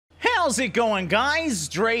How's it going, guys?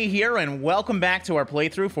 Dre here, and welcome back to our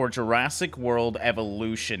playthrough for Jurassic World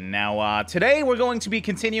Evolution. Now, today we're going to be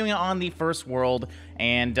continuing on the first world,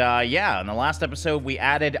 and yeah, in the last episode we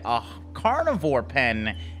added a carnivore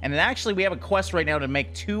pen, and actually we have a quest right now to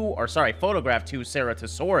make photograph two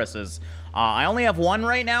Ceratosauruses. I only have one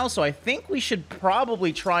right now, so I think we should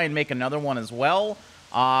probably try and make another one as well.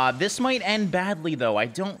 This might end badly, though. I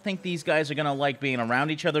don't think these guys are gonna like being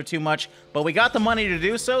around each other too much, but we got the money to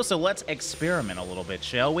do so, so let's experiment a little bit,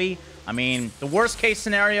 shall we? I mean, the worst case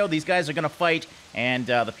scenario, these guys are gonna fight, and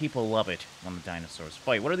the people love it when the dinosaurs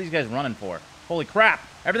fight. What are these guys running for? Holy crap!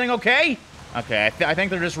 Everything okay? Okay, I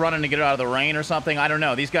think they're just running to get out of the rain or something. I don't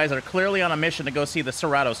know. These guys are clearly on a mission to go see the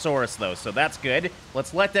Ceratosaurus, though, so that's good.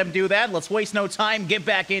 Let's let them do that. Let's waste no time, get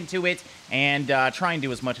back into it, and try and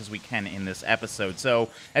do as much as we can in this episode. So,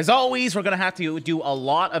 as always, we're going to have to do a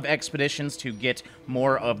lot of expeditions to get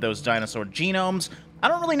more of those dinosaur genomes. I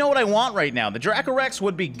don't really know what I want right now. The Dracorex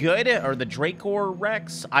would be good, or the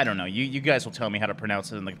Dracorex? I don't know. You guys will tell me how to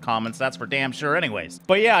pronounce it in the comments. That's for damn sure anyways.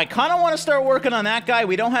 But yeah, I kind of want to start working on that guy.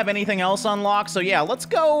 We don't have anything else unlocked, so yeah, let's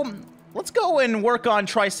go and work on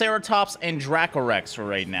Triceratops and Dracorex for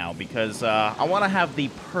right now, because I want to have the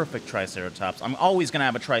perfect Triceratops. I'm always going to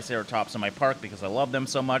have a Triceratops in my park because I love them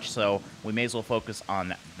so much, so we may as well focus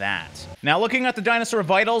on that. Now, looking at the dinosaur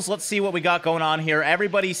vitals, let's see what we got going on here.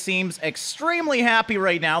 Everybody seems extremely happy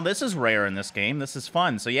right now. This is rare in this game. This is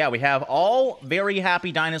fun. So yeah, we have all very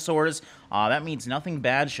happy dinosaurs. That means nothing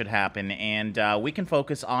bad should happen, and we can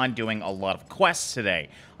focus on doing a lot of quests today.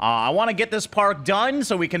 I want to get this park done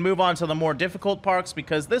so we can move on to the more difficult parks,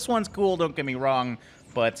 because this one's cool, don't get me wrong,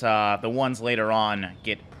 but the ones later on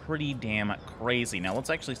get pretty damn crazy. Now,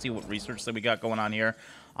 let's actually see what research that we got going on here.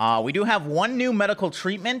 We do have one new medical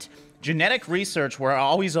treatment. Genetic research, we're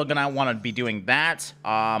always going to want to be doing that,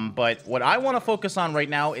 but what I want to focus on right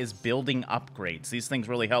now is building upgrades. These things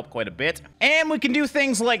really help quite a bit. And we can do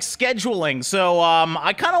things like scheduling, so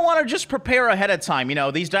I kind of want to just prepare ahead of time. You know,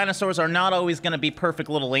 these dinosaurs are not always going to be perfect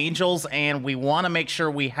little angels, and we want to make sure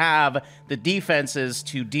we have the defenses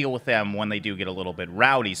to deal with them when they do get a little bit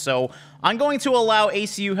rowdy. So I'm going to allow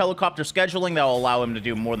ACU helicopter scheduling. That will allow him to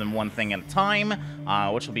do more than one thing at a time,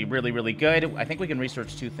 which will be really, really good. I think we can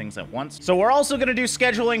research two things at once. So we're also going to do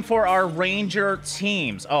scheduling for our ranger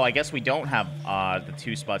teams. Oh, I guess we don't have the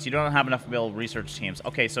two spots. You don't have enough to build research teams.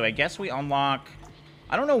 Okay, so I guess we unlock...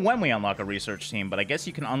 I don't know when we unlock a research team, but I guess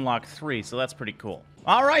you can unlock 3, so that's pretty cool.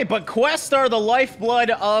 All right, but quests are the lifeblood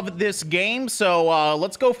of this game, so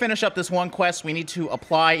let's go finish up this one quest. We need to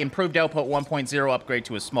apply improved output 1.0 upgrade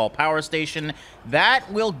to a small power station.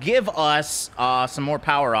 That will give us some more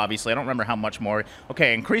power, obviously. I don't remember how much more.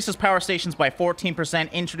 Okay, increases power stations by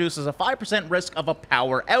 14%, introduces a 5% risk of a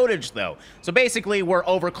power outage, though. So basically, we're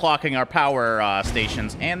overclocking our power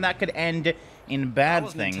stations, and that could end in bad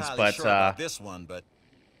things, but... sure about this one, but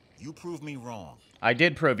you proved me wrong. I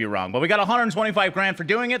did prove you wrong, but we got 125 grand for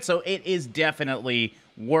doing it, so it is definitely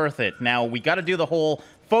worth it. Now, we got to do the whole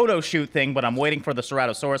photo shoot thing, but I'm waiting for the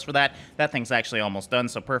Ceratosaurus for that. That thing's actually almost done,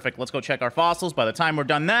 so perfect. Let's go check our fossils. By the time we're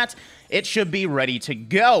done that, it should be ready to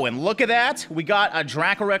go. And look at that. We got a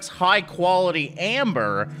Dracorex high-quality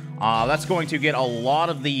amber. That's going to get a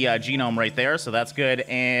lot of the genome right there, so that's good.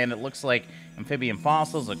 And it looks like amphibian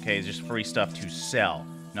fossils. Okay, just free stuff to sell.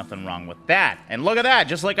 Nothing wrong with that. And look at that,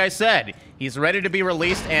 just like I said, he's ready to be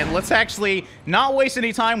released, and let's actually not waste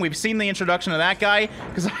any time. We've seen the introduction of that guy,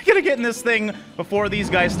 because I gotta get in this thing before these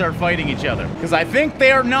guys start fighting each other. Because I think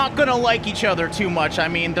they are not gonna like each other too much. I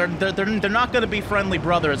mean, they're not gonna be friendly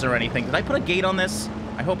brothers or anything. Did I put a gate on this?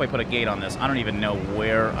 I hope I put a gate on this. I don't even know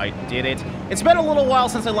where I did it. It's been a little while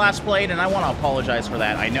since I last played, and I want to apologize for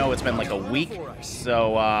that. I know it's been like a week,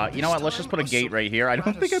 so you know what? Let's just put a gate right here. I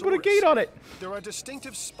don't think I put a gate on it. There are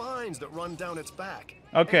distinctive spines that run down its back.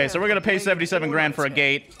 Okay, so we're going to pay 77 grand for a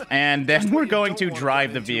gate, and then we're going to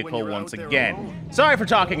drive the vehicle once again. Sorry for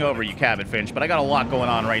talking over you, Cabot Finch, but I got a lot going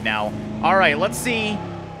on right now. All right, let's see.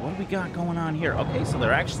 What do we got going on here? Okay, so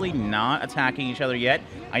they're actually not attacking each other yet.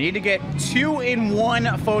 I need to get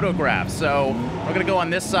 2-in-1 photographs. So we're going to go on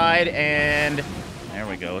this side, and there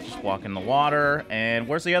we go. Let's just walk in the water. And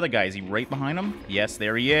where's the other guy? Is he right behind him? Yes,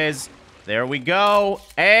 there he is. There we go.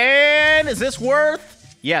 And is this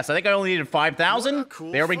worth? Yes, I think I only needed 5,000.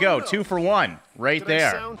 Cool there we go. 2 for 1 right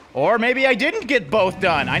there. Or maybe I didn't get both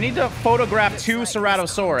done. I need to photograph 2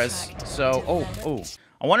 Ceratosaurus. So, oh.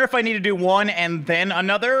 I wonder if I need to do one and then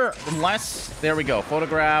another, unless, there we go,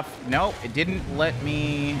 photograph. No, it didn't let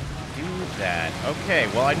me do that. Okay,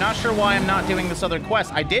 well, I'm not sure why I'm not doing this other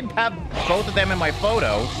quest. I did have both of them in my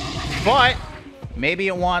photo, but maybe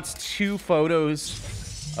it wants 2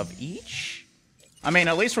 photos of each? I mean,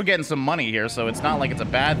 at least we're getting some money here, so it's not like it's a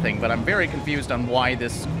bad thing, but I'm very confused on why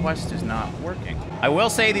this quest is not working. I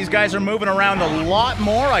will say these guys are moving around a lot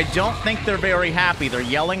more. I don't think they're very happy. They're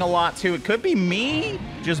yelling a lot, too. It could be me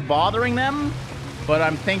just bothering them, but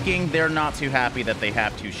I'm thinking they're not too happy that they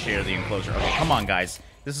have to share the enclosure. Okay, come on, guys.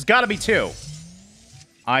 This has got to be 2.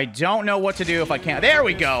 I don't know what to do if I can't. There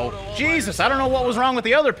we go. Jesus, I don't know what was wrong with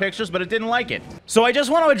the other pictures, but it didn't like it. So I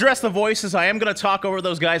just want to address the voices. I am going to talk over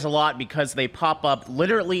those guys a lot because they pop up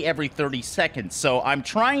literally every 30 seconds. So I'm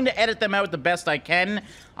trying to edit them out the best I can,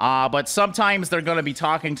 but sometimes they're going to be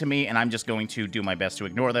talking to me, and I'm just going to do my best to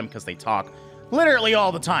ignore them because they talk literally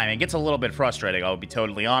all the time. It gets a little bit frustrating, I'll be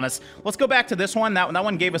totally honest. Let's go back to this one. That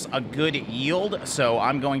one gave us a good yield, so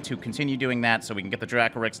I'm going to continue doing that so we can get the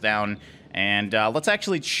Dracarys down. And let's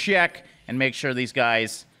actually check and make sure these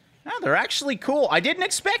guys... Oh, they're actually cool. I didn't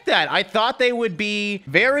expect that. I thought they would be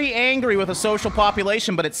very angry with a social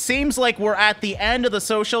population, but it seems like we're at the end of the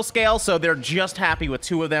social scale, so they're just happy with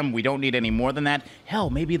 2 of them. We don't need any more than that.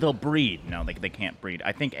 Hell, maybe they'll breed. No, they can't breed.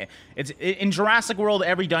 I think it's in Jurassic World,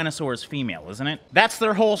 every dinosaur is female, isn't it? That's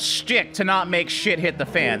their whole shtick, to not make shit hit the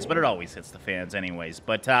fans, but it always hits the fans anyways.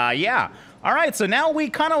 But yeah. All right, so now we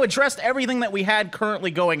kind of addressed everything that we had currently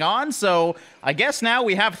going on, so I guess now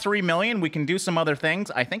we have 3 million. We can do some other things.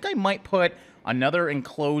 I think I might put another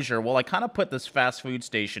enclosure. Well, I kind of put this fast food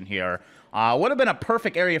station here. Would have been a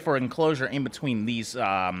perfect area for enclosure in between these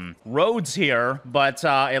roads here, but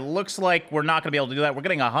it looks like we're not going to be able to do that. We're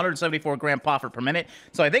getting 174 gram profit per minute,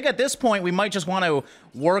 so I think at this point we might just want to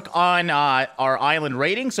work on our island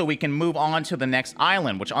rating so we can move on to the next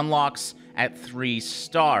island, which unlocks at 3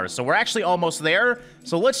 stars. So we're actually almost there.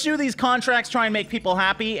 So let's do these contracts, try and make people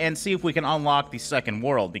happy, and see if we can unlock the second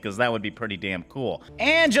world, because that would be pretty damn cool.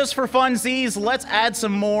 And just for funsies, let's add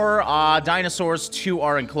some more dinosaurs to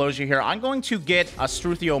our enclosure here. I'm going to get a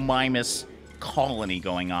Struthiomimus colony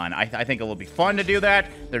going on. I think it will be fun to do that.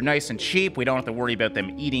 They're nice and cheap. We don't have to worry about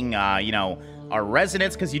them eating, you know, our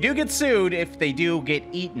residents, because you do get sued if they do get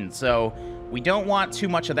eaten. So we don't want too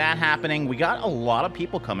much of that happening. We got a lot of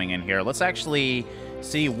people coming in here. Let's actually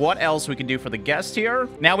see what else we can do for the guest here.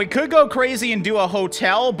 Now, we could go crazy and do a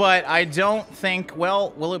hotel, but I don't think,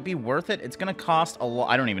 well, will it be worth it? It's going to cost a lot.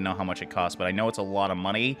 I don't even know how much it costs, but I know it's a lot of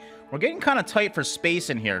money. We're getting kind of tight for space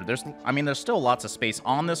in here. There's still lots of space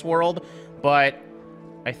on this world, but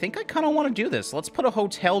I think I kind of want to do this. Let's put a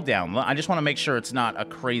hotel down. I just want to make sure it's not a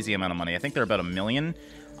crazy amount of money. I think they're about $1 million.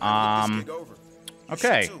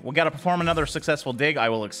 Okay, we got to perform another successful dig. I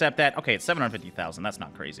will accept that. Okay, it's 750,000. That's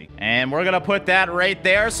not crazy. And we're going to put that right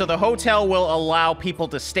there. So the hotel will allow people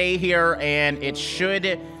to stay here, and it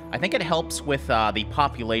should... I think it helps with the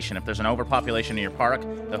population. If there's an overpopulation in your park,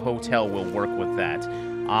 the hotel will work with that.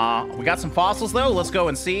 We got some fossils, though. Let's go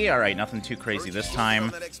and see. All right, nothing too crazy this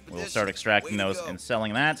time. We'll start extracting those and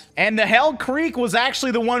selling that. And the Hell Creek was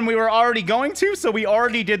actually the one we were already going to, so we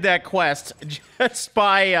already did that quest just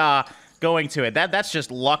by... going to it. That's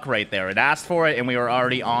just luck right there. It asked for it, and we were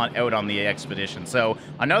already out on the expedition. So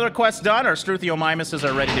another quest done. Our Struthiomimuses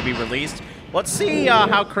are ready to be released. Let's see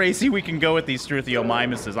how crazy we can go with these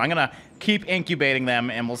Struthiomimuses. I'm gonna keep incubating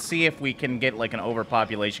them, and we'll see if we can get like an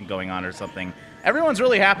overpopulation going on or something. Everyone's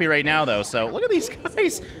really happy right now, though, so look at these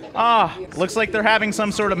guys. Looks like they're having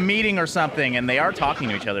some sort of meeting or something, and they are talking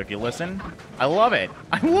to each other if you listen. I love it.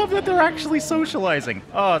 I love that they're actually socializing.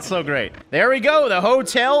 Oh, it's so great. There we go. The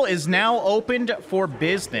hotel is now opened for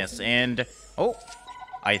business, and... oh,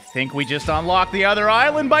 I think we just unlocked the other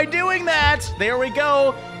island by doing that. There we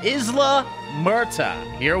go. Isla Muerta.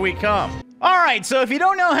 Here we come. Alright, so if you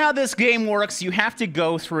don't know how this game works, you have to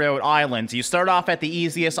go throughout islands. You start off at the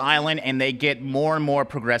easiest island, and they get more and more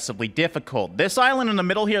progressively difficult. This island in the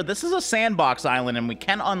middle here, this is a sandbox island, and we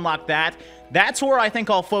can unlock that. That's where I think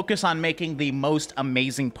I'll focus on making the most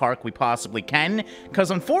amazing park we possibly can,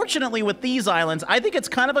 because unfortunately with these islands, I think it's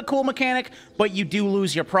kind of a cool mechanic, but you do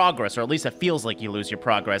lose your progress, or at least it feels like you lose your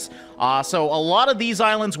progress. So a lot of these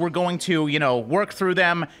islands, we're going to, you know, work through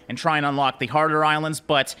them and try and unlock the harder islands,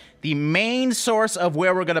 but the main source of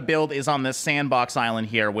where we're going to build is on this sandbox island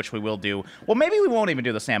here, which we will do. Well, maybe we won't even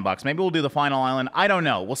do the sandbox. Maybe we'll do the final island. I don't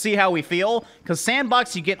know. We'll see how we feel, because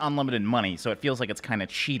sandbox, you get unlimited money, so it feels like it's kind of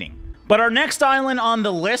cheating. But our next island on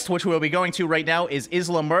the list, which we'll be going to right now, is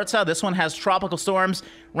Isla Muerta. This one has tropical storms,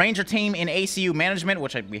 ranger team in ACU management,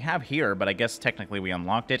 which we have here, but I guess technically we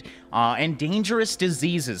unlocked it, and dangerous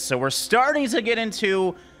diseases. So we're starting to get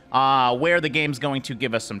into where the game's going to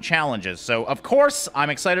give us some challenges. So, of course, I'm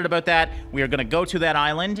excited about that. We are going to go to that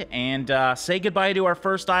island and say goodbye to our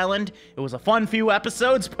first island. It was a fun few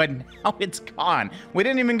episodes, but now it's gone. We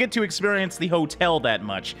didn't even get to experience the hotel that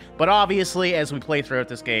much. But obviously, as we play throughout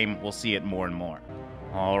this game, we'll see it more and more.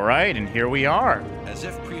 All right, and here we are. As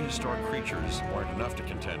if prehistoric creatures weren't enough to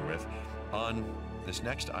contend with, on this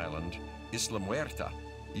next island, Isla Muerta,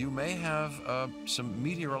 you may have some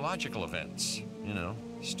meteorological events. You know,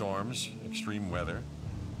 storms, extreme weather,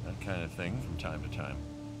 that kind of thing from time to time.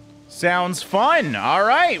 Sounds fun. All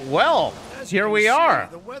right, well, here we are.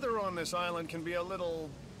 The weather on this island can be a little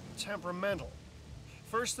temperamental.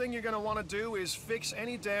 First thing you're going to want to do is fix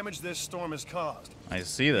any damage this storm has caused. I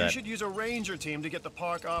see that. You should use a ranger team to get the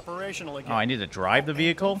park operational again. Oh, I need to drive the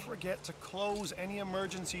vehicle? Don't forget to close any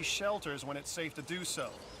emergency shelters when it's safe to do so.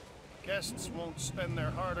 Guests won't spend their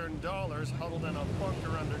hard-earned dollars huddled in a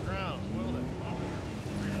bunker underground, will they?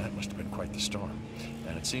 That must have been quite the storm.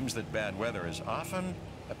 And it seems that bad weather is often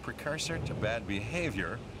a precursor to bad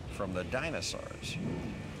behavior from the dinosaurs.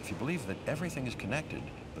 If you believe that everything is connected,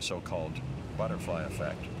 the so-called butterfly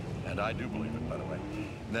effect, and I do believe it, by the way,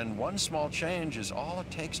 then one small change is all it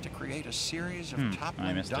takes to create a series of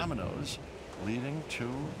toppling dominoes leading to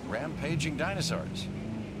rampaging dinosaurs.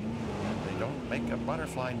 They don't make a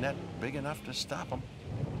butterfly net big enough to stop them.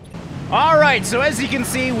 All right, so as you can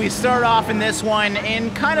see, we start off in this one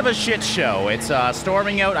in kind of a shit show. It's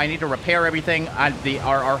storming out. I need to repair everything.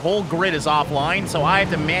 Our whole grid is offline, so I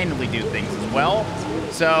have to manually do things as well.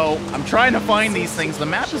 So I'm trying to find these things. The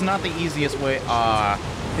map is not the easiest way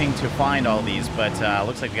thing to find all these, but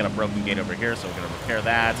looks like we got a broken gate over here, so we're going to repair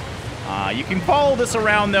that. You can follow this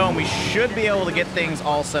around, though, and we should be able to get things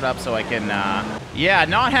all set up so I can, yeah,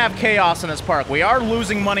 not have chaos in this park. We are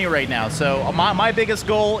losing money right now, so my biggest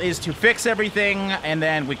goal is to fix everything, and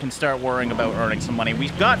then we can start worrying about earning some money.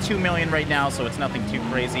 We've got 2 million right now, so it's nothing too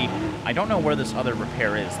crazy. I don't know where this other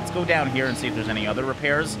repair is. Let's go down here and see if there's any other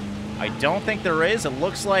repairs. I don't think there is. It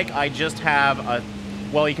looks like I just have a...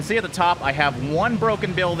 Well, you can see at the top, I have 1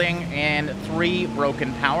 broken building and 3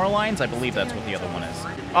 broken power lines. I believe that's what the other one is.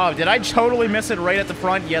 Oh, did I totally miss it right at the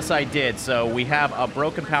front? Yes, I did. So we have a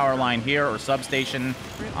broken power line here, or substation.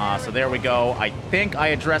 So there we go. I think I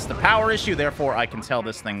addressed the power issue, therefore I can tell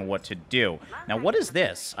this thing what to do. Now, what is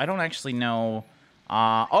this? I don't actually know...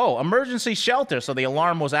 oh, emergency shelter. So the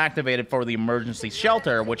alarm was activated for the emergency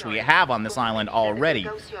shelter, which we have on this island already.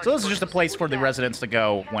 So this is just a place for the residents to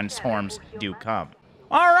go when storms do come.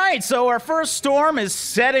 All right, so our first storm is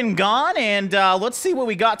set and gone, and let's see what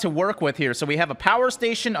we got to work with here. So we have a power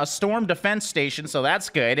station, a storm defense station, so that's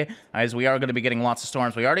good, as we are going to be getting lots of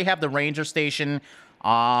storms. We already have the ranger station,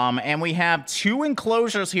 and we have 2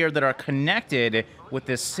 enclosures here that are connected with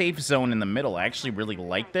this safe zone in the middle. I actually really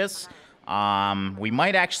like this. We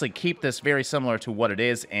might actually keep this very similar to what it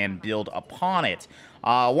is and build upon it.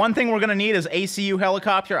 One thing we're going to need is ACU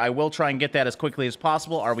helicopter. I will try and get that as quickly as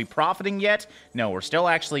possible. Are we profiting yet? No, we're still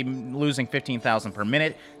actually losing 15,000 per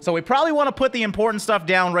minute. So we probably want to put the important stuff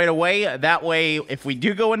down right away. That way, if we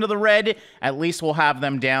do go into the red, at least we'll have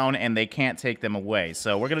them down and they can't take them away.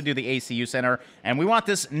 So we're going to do the ACU center. And we want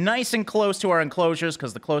this nice and close to our enclosures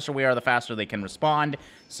because the closer we are, the faster they can respond.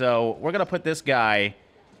 So we're going to put this guy...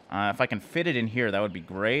 if I can fit it in here, that would be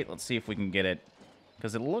great. Let's see if we can get it.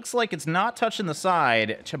 Because it looks like it's not touching the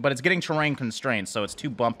side, but it's getting terrain constraints, so it's too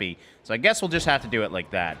bumpy. So I guess we'll just have to do it like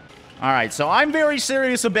that. All right, so I'm very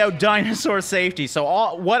serious about dinosaur safety.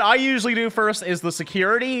 So what I usually do first is the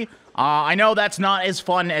security. I know that's not as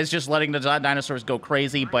fun as just letting the dinosaurs go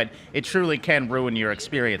crazy, but it truly can ruin your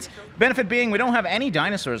experience. Benefit being, we don't have any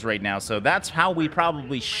dinosaurs right now, so that's how we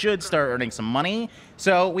probably should start earning some money.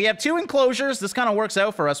 So we have 2 enclosures. This kind of works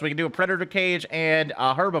out for us. We can do a predator cage and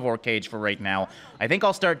a herbivore cage for right now. I think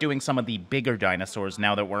I'll start doing some of the bigger dinosaurs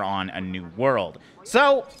now that we're on a new world.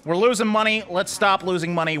 So we're losing money. Let's stop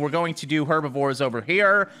losing money. We're going to do herbivores over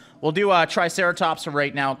here. We'll do Triceratops for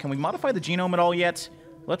right now. Can we modify the genome at all yet?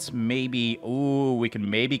 Let's maybe... Ooh, we can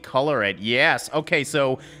maybe color it. Yes. Okay,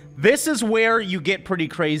 so this is where you get pretty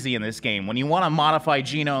crazy in this game, when you want to modify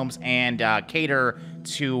genomes and cater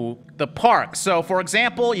to the park. So, for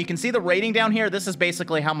example, you can see the rating down here. This is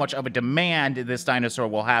basically how much of a demand this dinosaur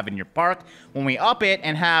will have in your park. When we up it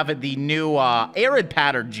and have the new arid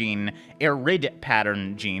pattern gene,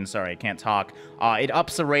 sorry, I can't talk, it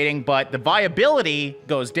ups the rating, but the viability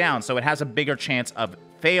goes down, so it has a bigger chance of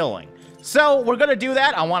failing. So, we're going to do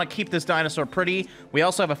that. I want to keep this dinosaur pretty. We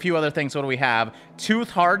also have a few other things. What do we have?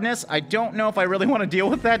 Tooth hardness. I don't know if I really want to deal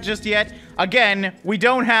with that just yet. Again, we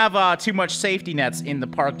don't have too much safety nets in the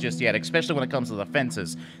park just yet, especially when it comes to the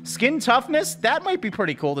fences. Skin toughness. That might be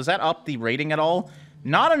pretty cool. Does that up the rating at all?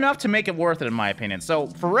 not enough to make it worth it, in my opinion. So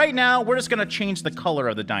for right now, we're just going to change the color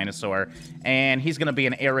of the dinosaur, and he's going to be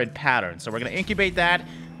an arid pattern. So we're going to incubate that.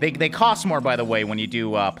 They cost more, by the way, when you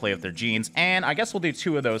do play with their genes, and I guess we'll do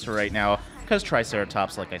 2 of those for right now, because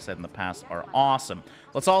Triceratops, like I said in the past, are awesome.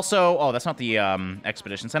 Let's also... Oh, that's not the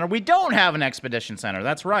Expedition Center. We don't have an Expedition Center.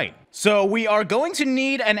 That's right. So we are going to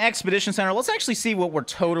need an Expedition Center. Let's actually see what we're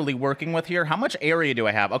totally working with here. How much area do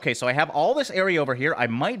I have? Okay, so I have all this area over here. I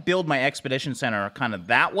might build my Expedition Center kind of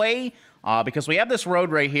that way, because we have this road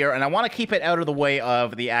right here, and I want to keep it out of the way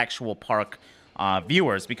of the actual park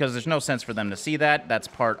viewers, because there's no sense for them to see that. That's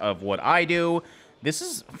part of what I do. This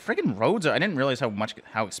is friggin' roads. I didn't realize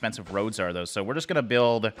how expensive roads are, though. So we're just gonna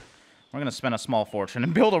build. We're gonna spend a small fortune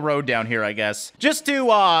and build a road down here, I guess, just to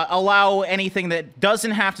allow anything that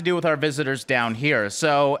doesn't have to do with our visitors down here.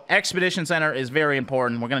 So Expedition Center is very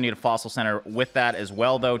important. We're gonna need a fossil center with that as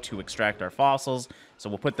well, though, to extract our fossils. So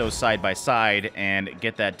we'll put those side by side and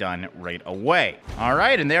get that done right away. All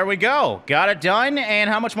right, and there we go. Got it done. And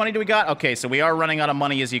how much money do we got? Okay, so we are running out of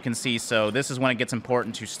money, as you can see. So this is when it gets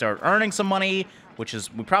important to start earning some money, which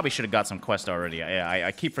is, we probably should have got some quest already.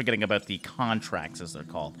 I keep forgetting about the contracts, as they're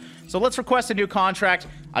called. So let's request a new contract.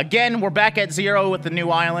 Again, we're back at 0 with the new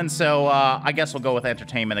island, so I guess we'll go with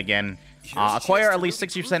entertainment again. Acquire at least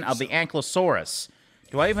 60% of the Ankylosaurus.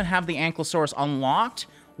 Do I even have the Ankylosaurus unlocked?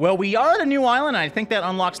 Well, we are at a new island, and I think that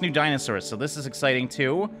unlocks new dinosaurs, so this is exciting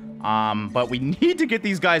too. But we need to get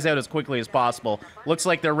these guys out as quickly as possible. Looks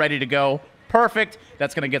like they're ready to go. Perfect.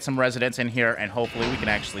 That's going to get some residents in here, and hopefully we can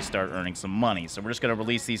actually start earning some money. So we're just going to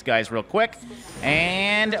release these guys real quick,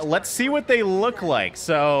 and let's see what they look like.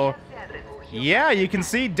 So, yeah, you can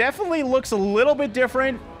see, definitely looks a little bit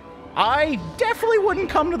different. I definitely wouldn't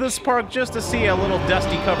come to this park just to see a little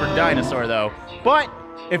dusty-covered dinosaur, though. But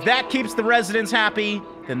if that keeps the residents happy,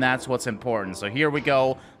 then that's what's important. So here we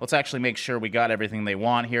go. Let's actually make sure we got everything they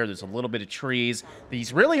want here. There's a little bit of trees.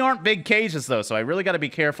 These really aren't big cages, though, so I really got to be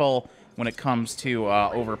careful when it comes to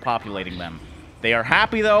overpopulating them. They are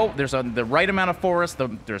happy, though. There's the right amount of forest.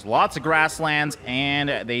 There's lots of grasslands,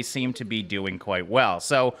 and they seem to be doing quite well.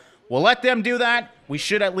 So we'll let them do that. We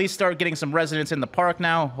should at least start getting some residents in the park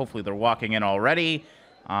now. Hopefully they're walking in already.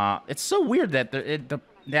 It's so weird that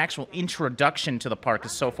the actual introduction to the park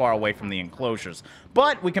is so far away from the enclosures.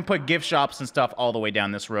 But we can put gift shops and stuff all the way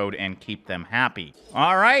down this road and keep them happy.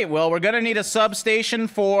 All right, well, we're going to need a substation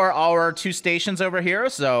for our 2 stations over here.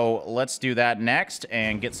 So let's do that next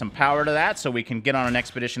and get some power to that so we can get on an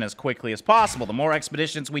expedition as quickly as possible. The more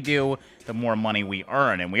expeditions we do, the more money we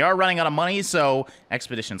earn. And we are running out of money, so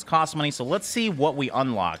expeditions cost money. So let's see what we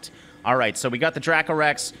unlocked. All right, so we got the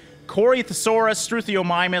Dracorex, Corythosaurus,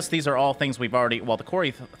 Struthiomimus. These are all things we've already... Well, the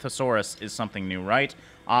Corythosaurus is something new, right?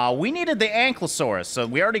 We needed the Ankylosaurus, so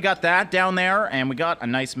we already got that down there, and we got a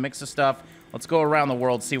nice mix of stuff. Let's go around the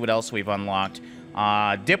world, see what else we've unlocked.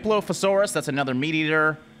 Diplophosaurus, that's another meat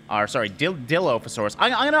eater. Sorry, Dilophosaurus.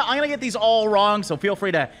 I'm gonna get these all wrong, so feel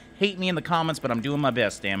free to hate me in the comments, but I'm doing my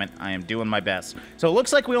best, damn it. I am doing my best. So it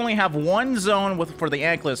looks like we only have 1 zone for the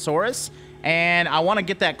Ankylosaurus. And I want to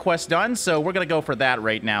get that quest done, so we're going to go for that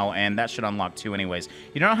right now, and that should unlock 2 anyways.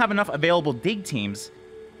 You don't have enough available dig teams.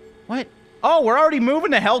 What? Oh, we're already moving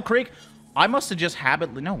to Hell Creek. I must have just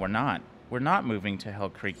No, we're not. We're not moving to Hell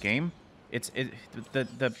Creek, game.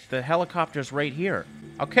 The helicopter's right here.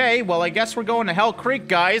 Okay, well, I guess we're going to Hell Creek,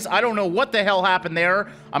 guys. I don't know what the hell happened there.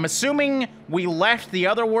 I'm assuming we left the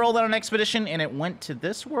other world on an expedition, and it went to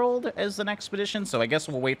this world as an expedition, so I guess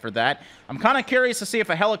we'll wait for that. I'm kind of curious to see if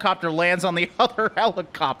a helicopter lands on the other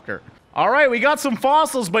helicopter. All right, we got some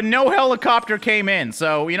fossils, but no helicopter came in.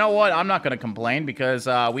 So, you know what? I'm not going to complain because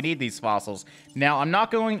we need these fossils. Now, I'm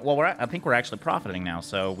not going... Well, I think we're actually profiting now,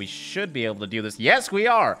 so we should be able to do this. Yes, we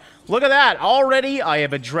are. Look at that. Already, I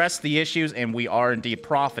have addressed the issues, and we are indeed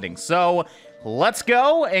profiting. So, let's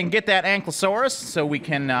go and get that Ankylosaurus so we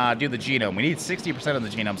can do the genome. We need 60% of the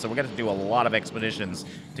genome, so we're going to do a lot of expeditions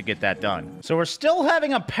to get that done. So, we're still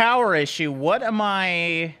having a power issue. What am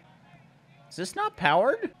I... Is this not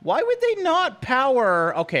powered? Why would they not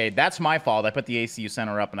power? Okay, that's my fault. I put the ACU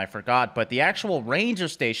center up and I forgot, but the actual ranger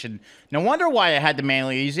station, no wonder why I had to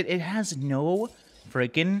manually use it. It has no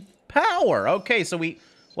freaking power. Okay, so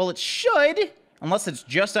well, it should, unless it's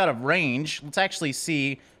just out of range. Let's actually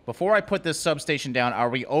see, before I put this substation down, are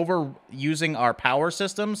we overusing our power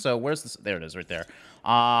system? So where's this? There it is right there.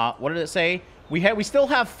 What did it say? We still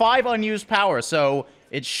have 5 unused power, so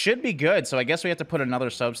it should be good. So I guess we have to put another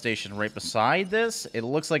substation right beside this. It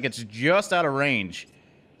looks like it's just out of range.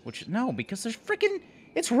 Which, no, because there's freaking...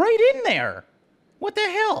 It's right in there. What the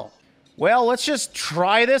hell? Well, let's just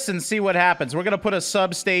try this and see what happens. We're going to put a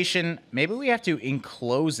substation. Maybe we have to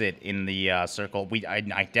enclose it in the circle.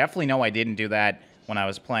 I definitely know I didn't do that when I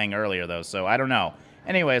was playing earlier, though, so I don't know.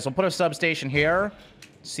 Anyways, we'll put a substation here,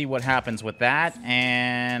 see what happens with that,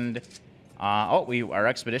 and... our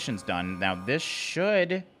expedition's done. Now, this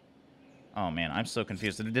should... Oh, man, I'm so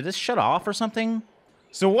confused. Did this shut off or something?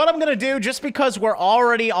 So what I'm going to do, just because we're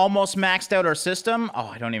already almost maxed out our system... Oh,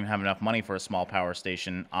 I don't even have enough money for a small power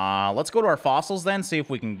station. Let's go to our fossils then, see if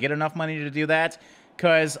we can get enough money to do that.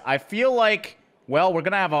 Because I feel like, well, we're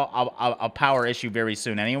going to have a power issue very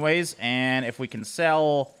soon anyways. And if we can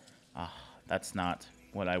sell... that's not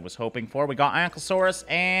what I was hoping for. We got Ankylosaurus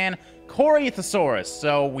and Corythosaurus,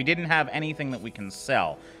 so we didn't have anything that we can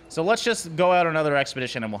sell. So let's just go out another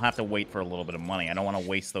expedition, and we'll have to wait for a little bit of money. I don't want to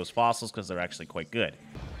waste those fossils because they're actually quite good.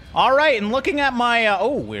 All right, and looking at my...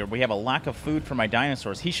 we have a lack of food for my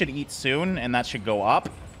dinosaurs. He should eat soon, and that should go up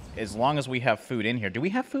as long as we have food in here. Do we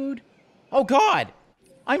have food? Oh, God!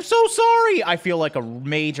 I'm so sorry! I feel like a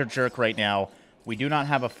major jerk right now. We do not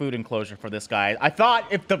have a food enclosure for this guy. I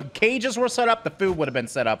thought if the cages were set up, the food would have been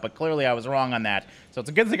set up, but clearly I was wrong on that. So it's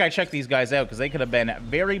a good thing I checked these guys out, because they could have been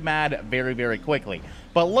very mad very, very quickly.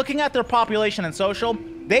 But looking at their population and social,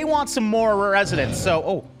 they want some more residents.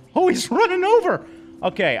 So, oh, he's running over!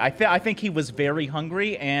 Okay, I think he was very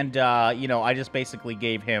hungry, and, you know, I just basically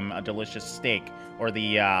gave him a delicious steak, or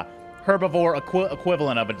the herbivore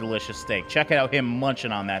equivalent of a delicious steak. Check out him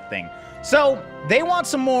munching on that thing. So, they want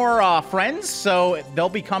some more friends, so they'll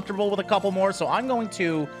be comfortable with a couple more, so I'm going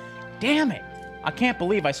to... Damn it! I can't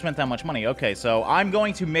believe I spent that much money. Okay, so I'm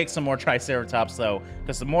going to make some more Triceratops, though,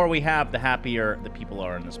 because the more we have, the happier the people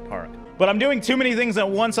are in this park. But I'm doing too many things at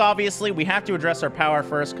once, obviously. We have to address our power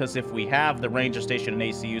first, because if we have the Ranger Station and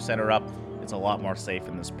ACU Center up, it's a lot more safe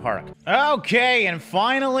in this park. Okay, and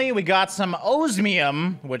finally, we got some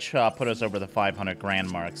osmium, which put us over the 500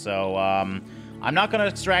 grand mark. So, I'm not going to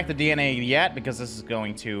extract the DNA yet, because this is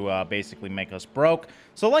going to basically make us broke.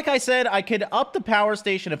 So, like I said, I could up the power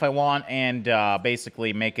station if I want, and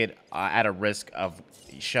basically make it at a risk of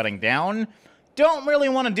shutting down. Don't really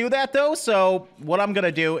want to do that, though, so what I'm going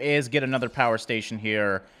to do is get another power station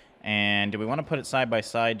here. And do we want to put it side by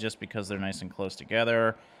side just because they're nice and close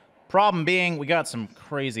together? Problem being, we got some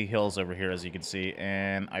crazy hills over here, as you can see,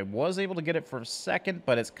 and I was able to get it for a second,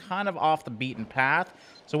 but it's kind of off the beaten path.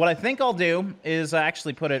 So what I think I'll do is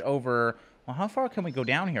actually put it over... Well, how far can we go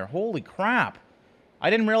down here? Holy crap. I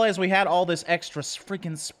didn't realize we had all this extra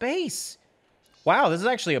freaking space. Wow, this is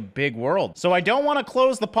actually a big world. So I don't want to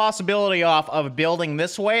close the possibility off of building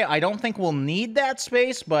this way. I don't think we'll need that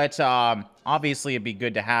space, but obviously it'd be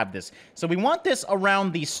good to have this. So we want this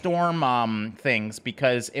around the storm things,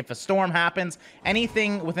 because if a storm happens,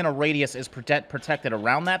 anything within a radius is protected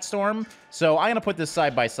around that storm. So I'm going to put this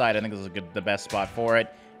side by side. I think this is the best spot for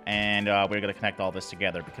it. And we're going to connect all this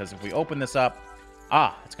together, because if we open this up...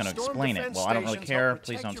 it's going to explain it. Well, I don't really care.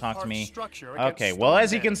 Please don't talk to me. Okay, well,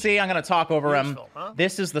 as you can see, I'm going to talk over him.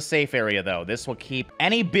 This is the safe area, though. This will keep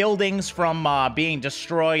any buildings from being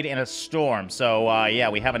destroyed in a storm. So, yeah,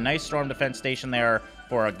 we have a nice storm defense station there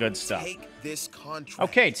for our good stuff.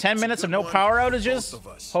 Okay, 10 minutes of no power outages.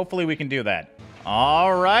 Hopefully we can do that.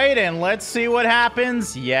 All right, and let's see what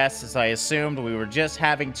happens. Yes, as I assumed, we were just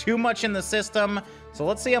having too much in the system. So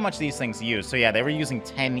let's see how much these things use. So, yeah, they were using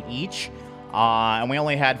 10 each. And we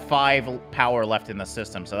only had 5 power left in the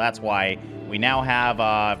system, so that's why we now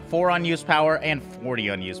have 4 unused power and 40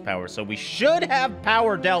 unused power. So we should have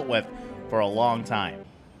power dealt with for a long time.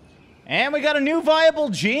 And we got a new viable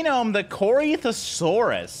genome, the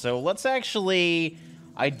Corythosaurus. So let's actually...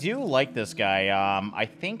 I do like this guy. I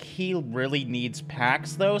think he really needs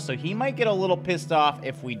packs, though, so he might get a little pissed off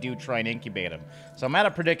if we do try and incubate him. So I'm at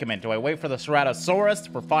a predicament. Do I wait for the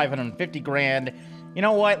Ceratosaurus for 550 grand? You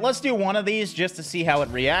know what? Let's do one of these just to see how it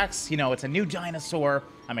reacts. You know, it's a new dinosaur.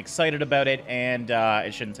 I'm excited about it, and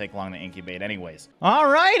it shouldn't take long to incubate anyways. All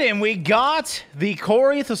right, and we got the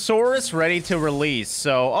Corythosaurus ready to release.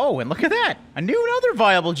 So, and look at that. Another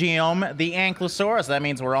viable genome, the Ankylosaurus. That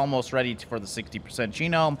means we're almost ready for the 60%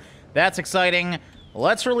 genome. That's exciting.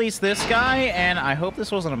 Let's release this guy, and I hope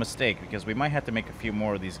this wasn't a mistake, because we might have to make a few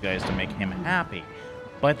more of these guys to make him happy.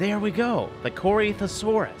 But there we go, the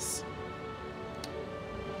Corythosaurus.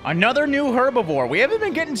 Another new herbivore. We haven't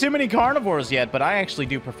been getting too many carnivores yet, but I actually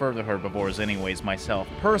do prefer the herbivores anyways myself,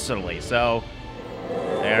 personally. So,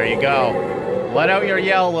 there you go. Let out your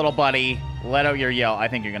yell, little buddy. Let out your yell. I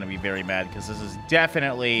think you're going to be very mad, because this is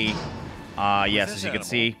definitely... yes, as you can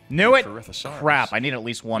see. Knew it! Crap, I need at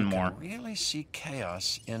least one more. You can really see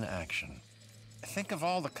chaos in action. Think of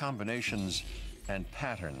all the combinations and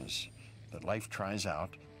patterns that life tries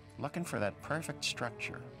out looking for that perfect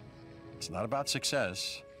structure. It's not about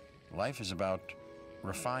success. Life is about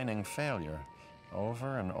refining failure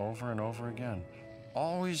over and over and over again.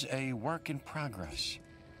 Always a work in progress,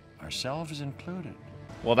 ourselves included.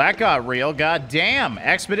 Well, that got real. God damn.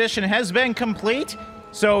 Expedition has been complete.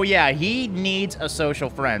 So, yeah, he needs a social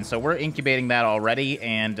friend. So we're incubating that already,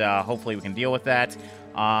 and hopefully we can deal with that.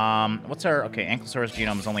 What's our... Okay, Ankylosaurus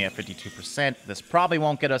genome is only at 52%. This probably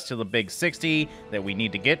won't get us to the big 60 that we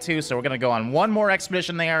need to get to, so we're going to go on one more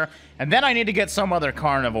expedition there, and then I need to get some other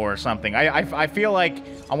carnivore or something. I feel like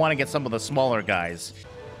I want to get some of the smaller guys.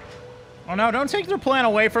 Oh, no, don't take their plan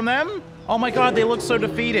away from them. Oh, my God, they look so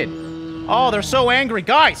defeated. Oh, they're so angry.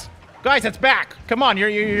 Guys! Guys, it's back. Come on,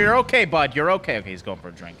 you're okay, bud. You're okay. Okay, he's going for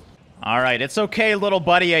a drink. All right, it's okay, little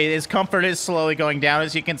buddy. His comfort is slowly going down,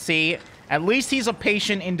 as you can see. At least he's a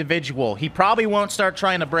patient individual. He probably won't start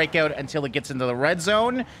trying to break out until it gets into the red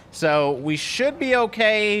zone. So we should be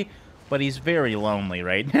okay, but he's very lonely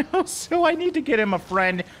right now. So I need to get him a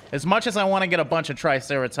friend. As much as I want to get a bunch of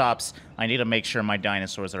Triceratops, I need to make sure my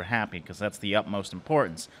dinosaurs are happy, because that's the utmost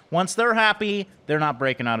importance. Once they're happy, they're not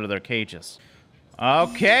breaking out of their cages.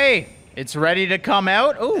 Okay, it's ready to come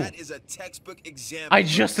out. Ooh. That is a textbook example. I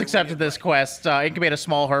just accepted this quest. Incubate a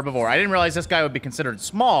small herbivore. I didn't realize this guy would be considered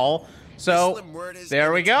small. So,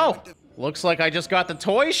 there we go. Looks like I just got the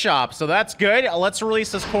toy shop, so that's good. Let's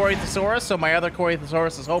release this Corythosaurus, so my other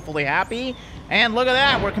Corythosaurus is hopefully happy. And look at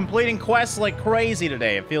that, we're completing quests like crazy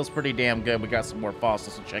today. It feels pretty damn good. We got some more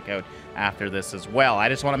fossils to check out after this as well. I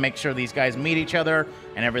just want to make sure these guys meet each other,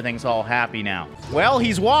 and everything's all happy now. Well,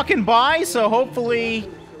 he's walking by, so hopefully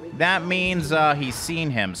that means he's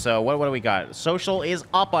seen him. So what do we got? Social is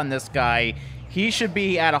up on this guy. He should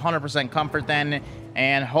be at 100% comfort then.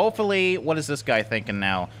 And hopefully, what is this guy thinking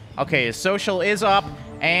now? Okay, his social is up,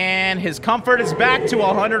 and his comfort is back to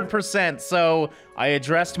 100%. So I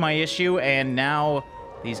addressed my issue, and now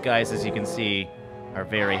these guys, as you can see, are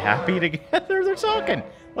very happy together. They're talking.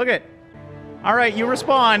 Look at. All right, you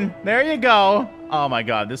respond. There you go. Oh my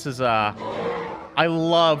God, this is I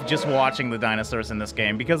love just watching the dinosaurs in this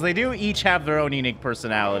game, because they do each have their own unique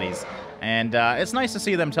personalities. And it's nice to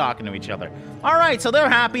see them talking to each other. All right, so they're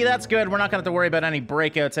happy. That's good. We're not going to have to worry about any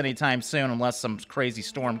breakouts anytime soon unless some crazy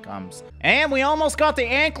storm comes. And we almost got the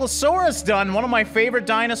Ankylosaurus done, one of my favorite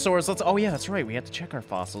dinosaurs. Oh, yeah, that's right. We have to check our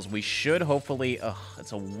fossils. We should hopefully...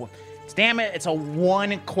 Damn it, it's a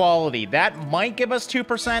 1 quality. That might give us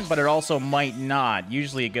 2%, but it also might not.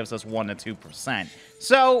 Usually it gives us 1 to 2%.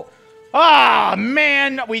 So... Ah,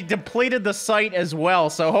 man, we depleted the site as well.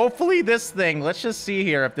 So hopefully this thing, let's just see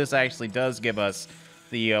here if this actually does give us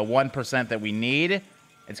the 1% that we need.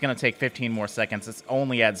 It's going to take 15 more seconds. It's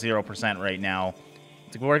only at 0% right now.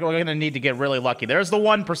 We're going to need to get really lucky. There's the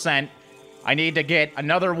 1%. I need to get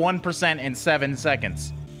another 1% in 7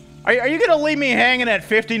 seconds. Are you going to leave me hanging at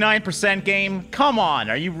 59% game? Come on.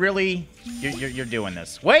 Are you really? You're doing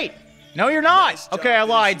this. Wait. No, you're not. Okay, I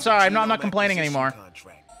lied. Sorry, I'm not complaining anymore.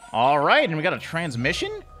 All right, and we got a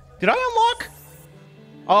transmission? Did I unlock?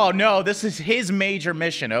 Oh, no, this is his major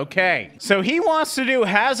mission. Okay. So he wants to do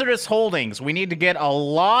hazardous holdings. We need to get a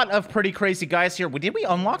lot of pretty crazy guys here. Did we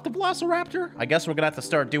unlock the Velociraptor? I guess we're going to have to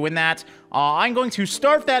start doing that. I'm going to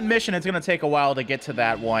start that mission. It's going to take a while to get to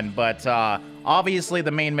that one, but obviously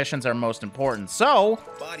the main missions are most important. So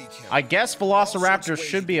I guess Velociraptor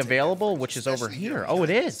should be available, which is over here. Oh, it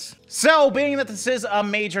is. So being that this is a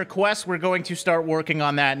major quest, we're going to start working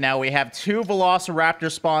on that now. We have 2 Velociraptor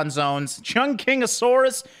spawn zones,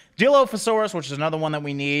 Chungkingosaurus, Dilophosaurus, which is another one that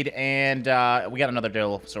we need, and we got another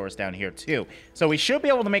Dilophosaurus down here too. So we should be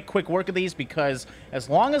able to make quick work of these, because as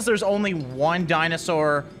long as there's only 1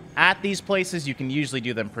 dinosaur at these places, you can usually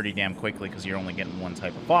do them pretty damn quickly, because you're only getting 1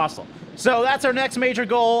 type of fossil. So that's our next major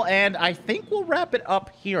goal, and I think we'll wrap it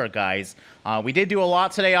up here, guys. We did do a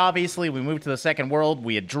lot today, obviously. We moved to the second world.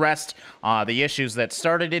 We addressed the issues that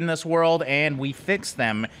started in this world, and we fixed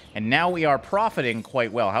them, and now we are profiting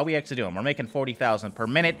quite well. How are we actually doing? We're making 40,000 per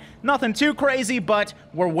minute. Nothing too crazy, but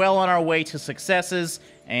we're well on our way to successes,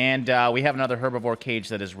 and we have another herbivore cage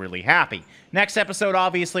that is really happy. Next episode,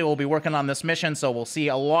 obviously, we'll be working on this mission, so we'll see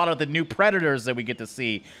a lot of the new predators that we get to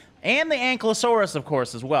see. And the Ankylosaurus, of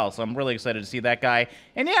course, as well. So I'm really excited to see that guy.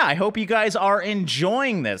 And yeah, I hope you guys are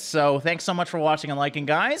enjoying this. So thanks so much for watching and liking,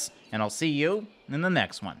 guys. And I'll see you in the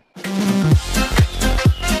next one.